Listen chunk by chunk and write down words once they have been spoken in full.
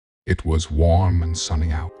It was warm and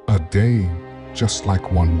sunny out. A day just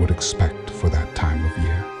like one would expect for that time of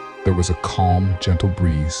year. There was a calm, gentle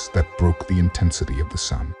breeze that broke the intensity of the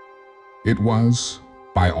sun. It was,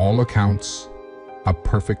 by all accounts, a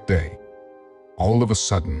perfect day. All of a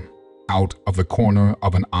sudden, out of the corner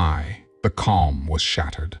of an eye, the calm was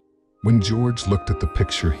shattered. When George looked at the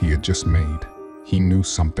picture he had just made, he knew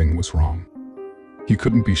something was wrong. He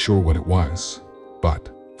couldn't be sure what it was, but,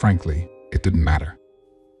 frankly, it didn't matter.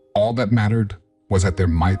 All that mattered was that there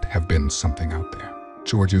might have been something out there.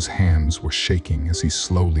 George's hands were shaking as he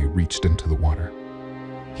slowly reached into the water.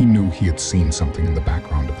 He knew he had seen something in the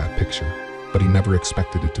background of that picture, but he never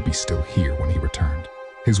expected it to be still here when he returned.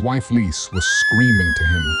 His wife Lise was screaming to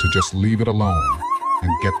him to just leave it alone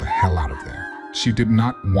and get the hell out of there. She did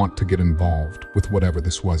not want to get involved with whatever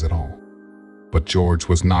this was at all. But George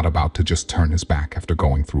was not about to just turn his back after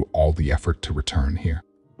going through all the effort to return here.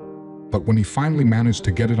 But when he finally managed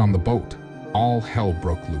to get it on the boat, all hell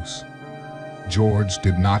broke loose. George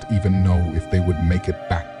did not even know if they would make it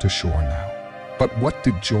back to shore now. But what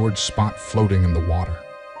did George spot floating in the water?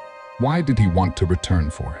 Why did he want to return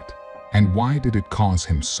for it? And why did it cause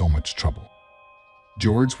him so much trouble?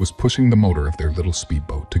 George was pushing the motor of their little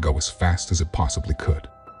speedboat to go as fast as it possibly could.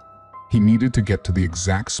 He needed to get to the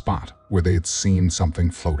exact spot where they had seen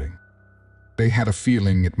something floating. They had a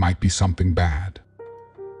feeling it might be something bad.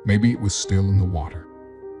 Maybe it was still in the water.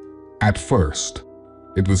 At first,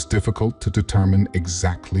 it was difficult to determine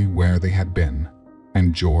exactly where they had been,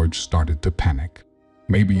 and George started to panic.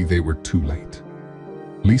 Maybe they were too late.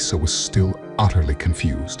 Lisa was still utterly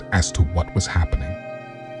confused as to what was happening.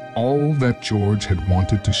 All that George had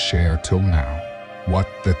wanted to share till now was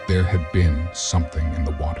that there had been something in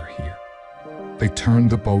the water here. They turned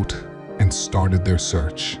the boat and started their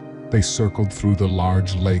search. They circled through the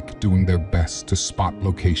large lake, doing their best to spot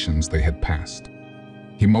locations they had passed.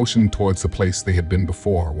 He motioned towards the place they had been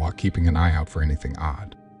before while keeping an eye out for anything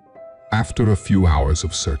odd. After a few hours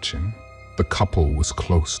of searching, the couple was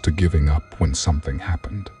close to giving up when something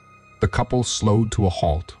happened. The couple slowed to a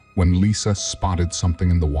halt when Lisa spotted something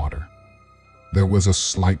in the water. There was a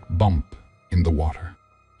slight bump in the water.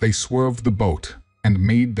 They swerved the boat and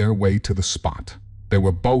made their way to the spot. They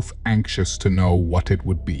were both anxious to know what it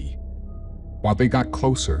would be. While they got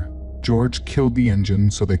closer, George killed the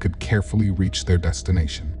engine so they could carefully reach their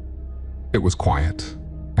destination. It was quiet,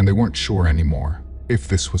 and they weren't sure anymore if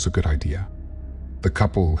this was a good idea. The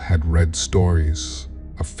couple had read stories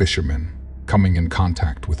of fishermen coming in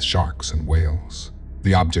contact with sharks and whales.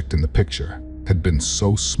 The object in the picture had been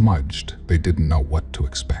so smudged they didn't know what to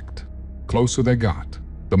expect. Closer they got,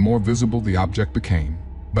 the more visible the object became,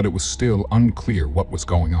 but it was still unclear what was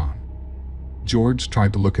going on. George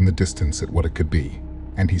tried to look in the distance at what it could be,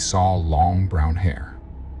 and he saw long brown hair,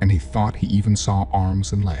 and he thought he even saw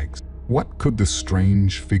arms and legs. What could the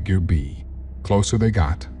strange figure be? Closer they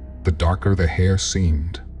got, the darker the hair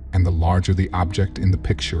seemed, and the larger the object in the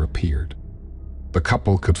picture appeared. The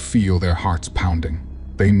couple could feel their hearts pounding.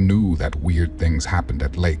 They knew that weird things happened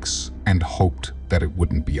at lakes and hoped that it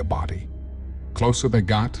wouldn't be a body. Closer they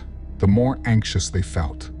got, the more anxious they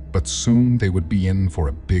felt, but soon they would be in for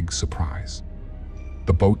a big surprise.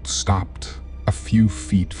 The boat stopped a few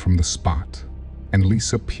feet from the spot, and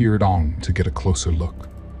Lisa peered on to get a closer look.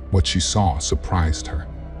 What she saw surprised her.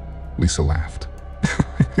 Lisa laughed.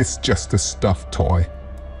 "It's just a stuffed toy."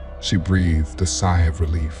 She breathed a sigh of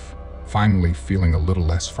relief, finally feeling a little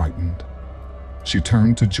less frightened. She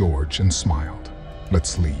turned to George and smiled.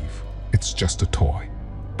 "Let's leave. It's just a toy."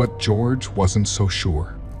 But George wasn't so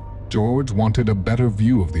sure. George wanted a better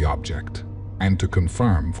view of the object and to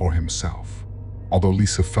confirm for himself. Although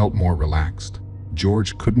Lisa felt more relaxed,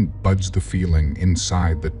 George couldn't budge the feeling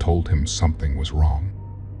inside that told him something was wrong.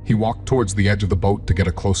 He walked towards the edge of the boat to get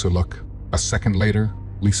a closer look. A second later,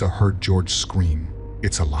 Lisa heard George scream,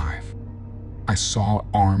 "It's alive. I saw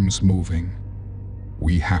arms moving.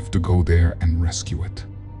 We have to go there and rescue it."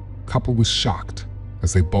 The couple was shocked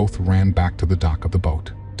as they both ran back to the dock of the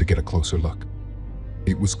boat to get a closer look.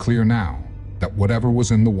 It was clear now that whatever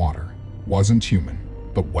was in the water wasn't human,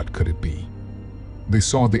 but what could it be? They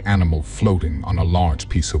saw the animal floating on a large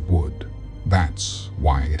piece of wood. That's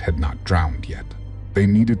why it had not drowned yet. They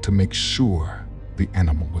needed to make sure the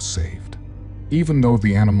animal was saved. Even though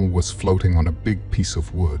the animal was floating on a big piece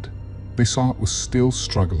of wood, they saw it was still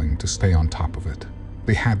struggling to stay on top of it.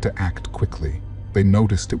 They had to act quickly. They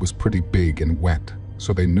noticed it was pretty big and wet,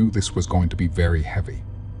 so they knew this was going to be very heavy.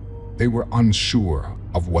 They were unsure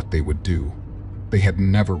of what they would do. They had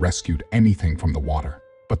never rescued anything from the water,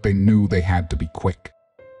 but they knew they had to be quick.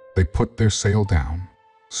 They put their sail down,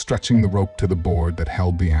 stretching the rope to the board that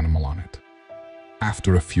held the animal on it.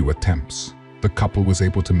 After a few attempts, the couple was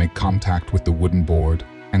able to make contact with the wooden board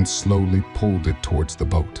and slowly pulled it towards the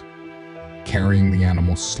boat. Carrying the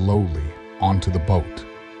animal slowly onto the boat,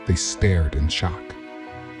 they stared in shock.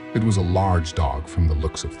 It was a large dog from the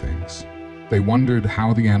looks of things. They wondered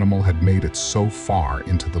how the animal had made it so far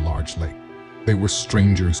into the large lake. They were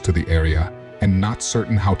strangers to the area and not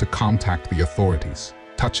certain how to contact the authorities.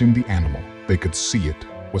 Touching the animal, they could see it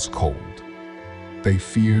was cold. They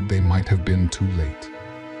feared they might have been too late.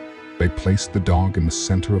 They placed the dog in the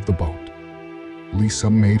center of the boat. Lisa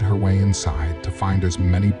made her way inside to find as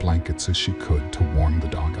many blankets as she could to warm the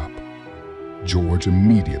dog up. George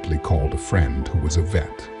immediately called a friend who was a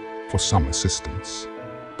vet for some assistance.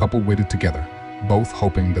 The couple waited together, both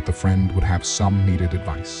hoping that the friend would have some needed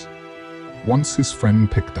advice. Once his friend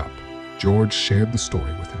picked up, George shared the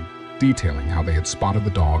story with him, detailing how they had spotted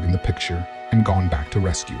the dog in the picture and gone back to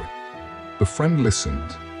rescue it. The friend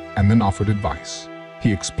listened and then offered advice.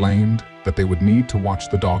 He explained that they would need to watch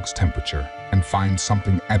the dog's temperature and find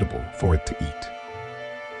something edible for it to eat.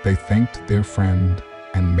 They thanked their friend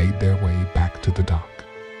and made their way back to the dock.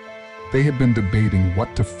 They had been debating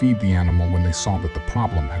what to feed the animal when they saw that the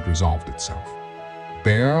problem had resolved itself.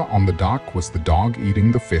 There on the dock was the dog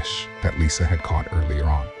eating the fish that Lisa had caught earlier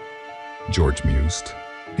on. George mused.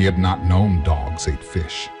 He had not known dogs ate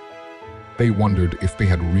fish. They wondered if they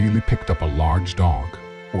had really picked up a large dog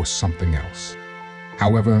or something else.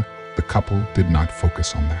 However, the couple did not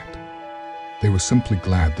focus on that. They were simply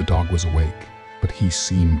glad the dog was awake, but he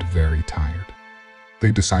seemed very tired.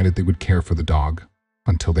 They decided they would care for the dog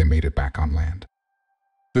until they made it back on land.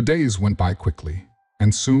 The days went by quickly,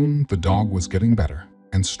 and soon the dog was getting better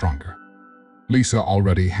and stronger. Lisa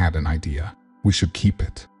already had an idea. We should keep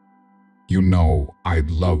it. You know, I'd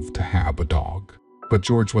love to have a dog. But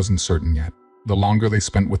George wasn't certain yet. The longer they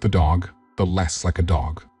spent with the dog, the less like a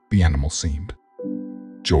dog the animal seemed.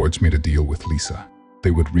 George made a deal with Lisa.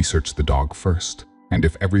 They would research the dog first, and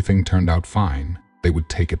if everything turned out fine, they would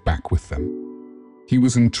take it back with them. He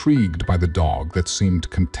was intrigued by the dog that seemed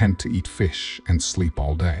content to eat fish and sleep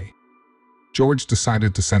all day. George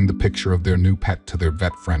decided to send the picture of their new pet to their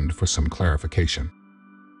vet friend for some clarification.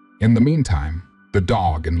 In the meantime, the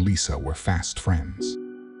dog and Lisa were fast friends.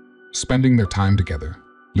 Spending their time together,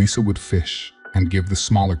 Lisa would fish and give the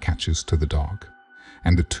smaller catches to the dog,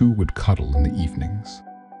 and the two would cuddle in the evenings.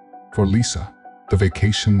 For Lisa, the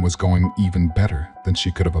vacation was going even better than she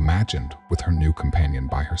could have imagined with her new companion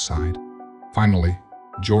by her side. Finally,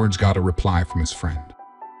 George got a reply from his friend.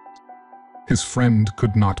 His friend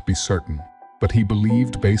could not be certain, but he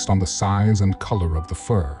believed based on the size and color of the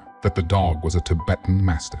fur that the dog was a Tibetan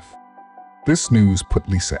Mastiff. This news put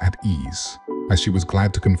Lisa at ease, as she was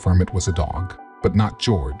glad to confirm it was a dog, but not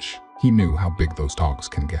George. He knew how big those dogs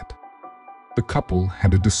can get. The couple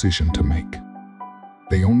had a decision to make.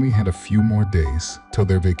 They only had a few more days till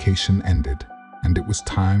their vacation ended, and it was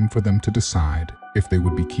time for them to decide if they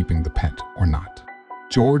would be keeping the pet or not.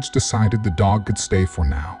 George decided the dog could stay for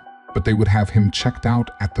now, but they would have him checked out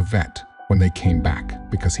at the vet when they came back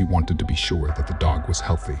because he wanted to be sure that the dog was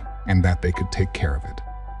healthy and that they could take care of it.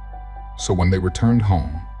 So when they returned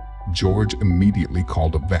home, George immediately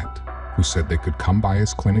called a vet who said they could come by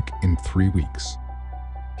his clinic in 3 weeks.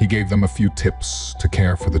 He gave them a few tips to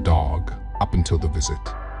care for the dog up until the visit.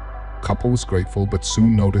 The couple was grateful but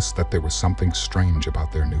soon noticed that there was something strange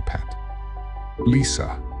about their new pet.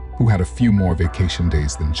 Lisa, who had a few more vacation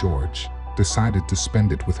days than George, decided to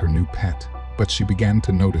spend it with her new pet, but she began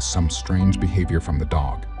to notice some strange behavior from the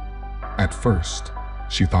dog. At first,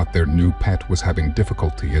 she thought their new pet was having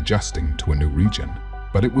difficulty adjusting to a new region,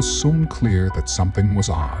 but it was soon clear that something was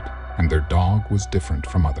odd and their dog was different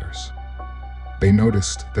from others. They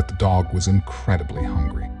noticed that the dog was incredibly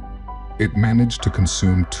hungry. It managed to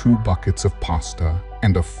consume 2 buckets of pasta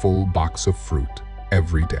and a full box of fruit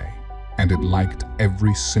every day, and it liked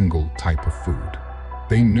every single type of food.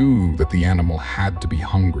 They knew that the animal had to be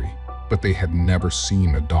hungry, but they had never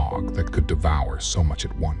seen a dog that could devour so much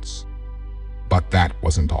at once. But that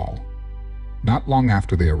wasn't all. Not long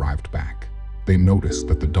after they arrived back, they noticed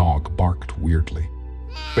that the dog barked weirdly.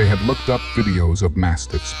 They had looked up videos of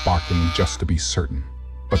mastiffs barking just to be certain,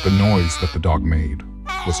 but the noise that the dog made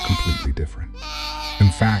was completely different. In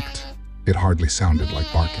fact, it hardly sounded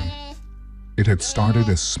like barking. It had started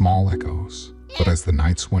as small echoes, but as the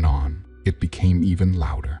nights went on, it became even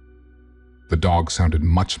louder. The dog sounded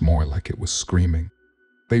much more like it was screaming.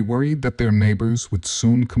 They worried that their neighbors would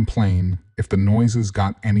soon complain if the noises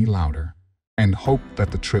got any louder, and hoped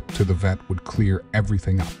that the trip to the vet would clear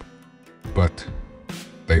everything up. But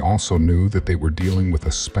they also knew that they were dealing with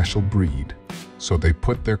a special breed, so they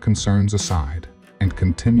put their concerns aside and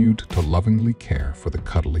continued to lovingly care for the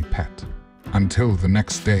cuddly pet. Until the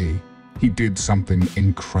next day, he did something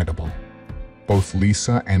incredible. Both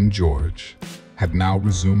Lisa and George had now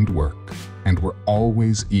resumed work and were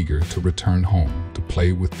always eager to return home to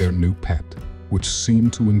play with their new pet, which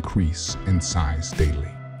seemed to increase in size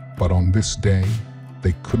daily. But on this day,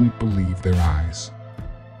 they couldn't believe their eyes.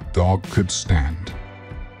 Dog could stand.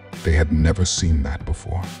 They had never seen that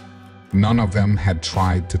before. None of them had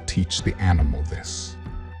tried to teach the animal this.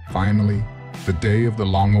 Finally, the day of the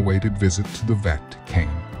long-awaited visit to the vet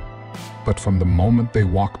came. But from the moment they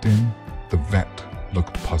walked in, the vet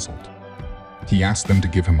looked puzzled. He asked them to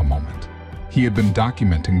give him a moment. He had been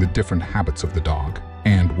documenting the different habits of the dog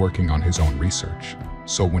and working on his own research,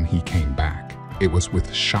 so when he came back, it was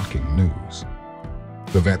with shocking news.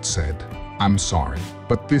 The vet said, "I'm sorry,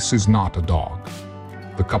 but this is not a dog."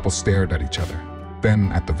 The couple stared at each other,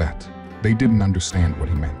 then at the vet. They didn't understand what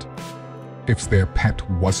he meant. If their pet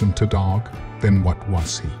wasn't a dog, then what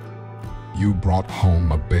was he? "You brought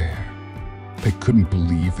home a bear." They couldn't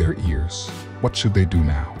believe their ears. What should they do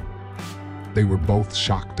now? They were both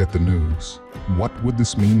shocked at the news. What would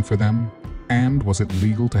this mean for them? And was it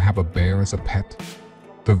legal to have a bear as a pet?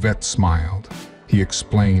 The vet smiled. He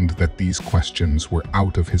explained that these questions were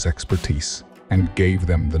out of his expertise and gave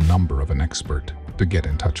them the number of an expert to get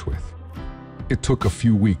in touch with. It took a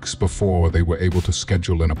few weeks before they were able to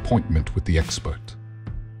schedule an appointment with the expert.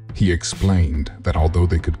 He explained that although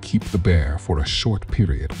they could keep the bear for a short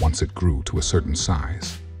period once it grew to a certain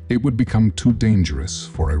size, it would become too dangerous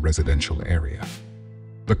for a residential area.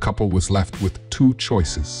 The couple was left with two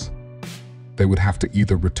choices. They would have to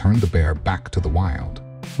either return the bear back to the wild,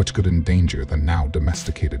 which could endanger the now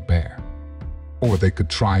domesticated bear, or they could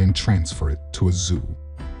try and transfer it to a zoo.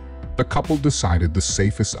 The couple decided the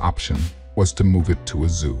safest option was to move it to a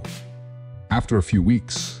zoo. After a few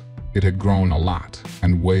weeks, it had grown a lot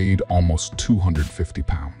and weighed almost 250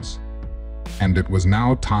 pounds. And it was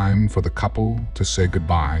now time for the couple to say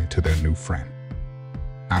goodbye to their new friend.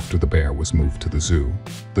 After the bear was moved to the zoo,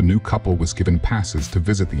 the new couple was given passes to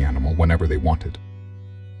visit the animal whenever they wanted.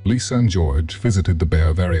 Lisa and George visited the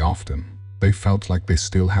bear very often. They felt like they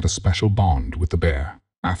still had a special bond with the bear.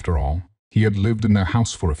 After all, he had lived in their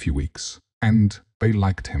house for a few weeks, and they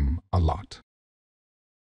liked him a lot.